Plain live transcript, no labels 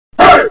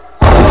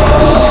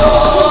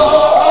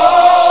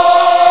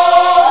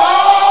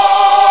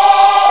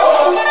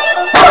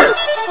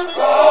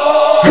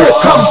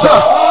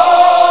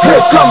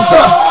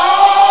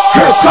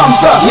here comes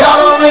the, y'all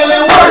don't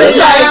really want it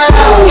like that.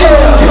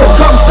 Here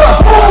comes the,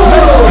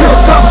 here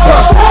comes the,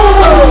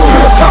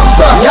 here comes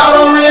the, y'all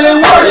don't really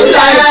want it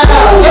like that.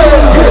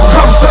 Here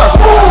comes the,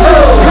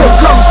 here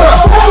comes the,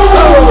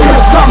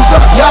 here comes the,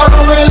 y'all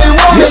don't really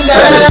want it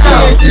like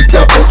that.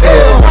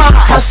 E-double-L,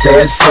 I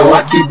said so.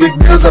 I keep big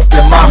bills up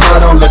in my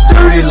hood on the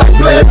dirty like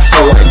blood, so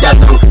ain't got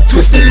no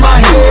twist in my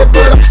head,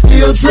 but I'm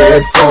still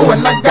dreadful,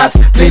 and I got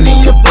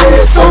plenty of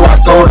bread, so I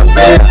go to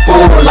bed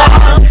full.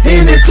 I'm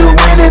in it to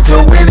win it, to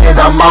win it,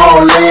 I'm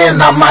all in.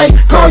 I might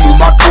call you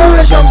my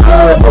cuz, young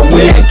blood, but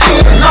we ain't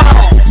kin.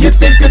 You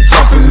think of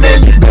jumping,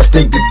 man, you best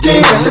think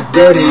again. The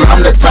dirty,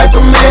 I'm the type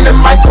of man that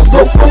might go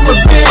broke for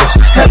revenge.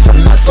 Had some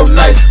not so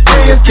nice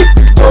friends, kick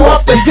the door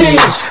off the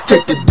hinge,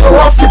 take the door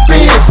off your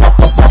bins, pop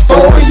up my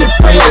phone with your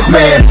friends.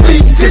 Man,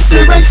 please, this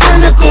shit ain't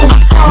cynical,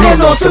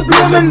 man, no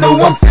subliminal.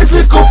 I'm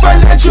physical,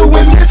 financial,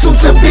 and mental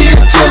to be a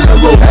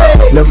general.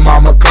 Hey, the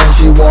mama claims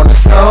she want a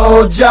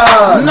soldier,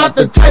 not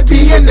the type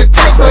be in the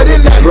tank, but in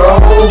that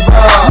Rover.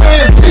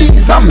 Man,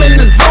 please, I'm in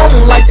the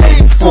zone like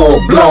AIDS full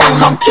blown.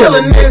 I'm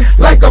killing it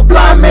like a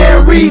blind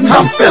man reading.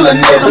 I'm feeling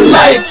it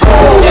like,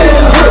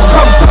 here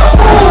comes the,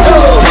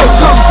 here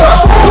comes the,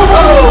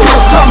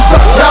 here comes the,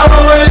 y'all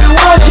don't really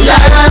want it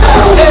like that.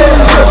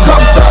 Here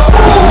comes the,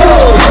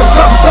 here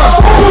comes the,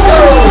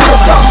 here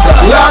comes the,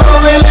 y'all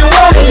don't really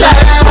want it like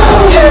that.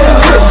 Here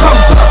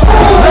comes the,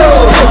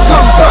 here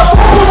comes the,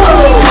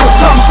 here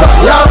comes the,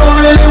 y'all don't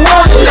really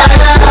want it like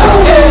that.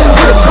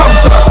 Here comes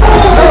the,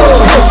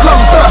 here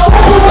comes the,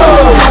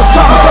 here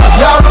comes the,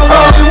 y'all don't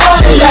really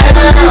want it like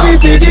that.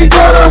 Biggie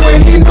gutter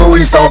when he knew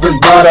he saw his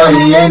butter.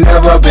 He ain't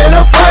never been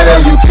a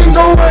fighter. You can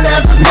go and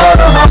ask his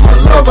mother. I'm a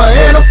lover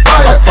and a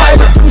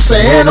fighter,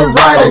 producer and a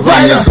writer.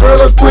 Give your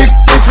girl a quick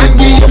fix and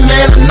give your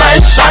man a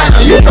nice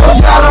shiner. You know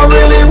y'all don't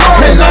really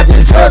want it, and I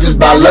can tell just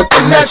by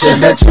looking at you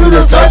that you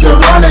the type to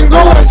run and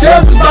go and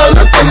tell just by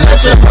looking at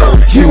you.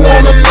 You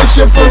on a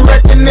mission for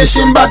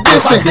recognition by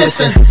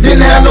dissing.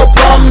 Didn't have no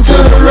problem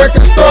till the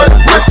record started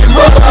breaking,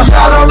 but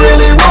y'all don't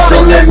really want it. So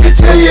let me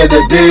tell you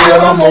the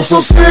deal. I'm on so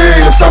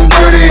serious, I'm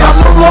dirty, I'm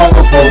no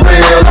longer for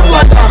real. I'm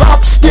like a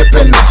hop, skip,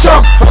 and a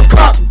jump, a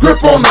clock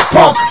grip on the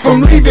pump,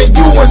 from leaving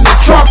you in the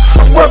trunk,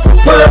 somewhere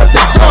prepared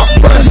to dump.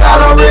 But y'all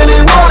don't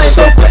really want it,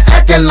 so quit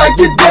acting like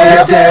you're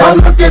dead.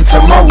 I'm looking to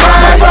my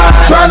right,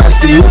 trying to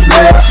see who's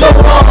left. So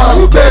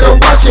you better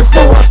watch it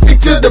before I stick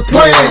to the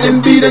plan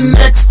and be the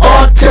next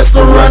artist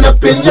to run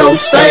up in your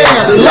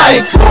stand.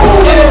 Like,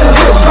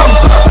 here comes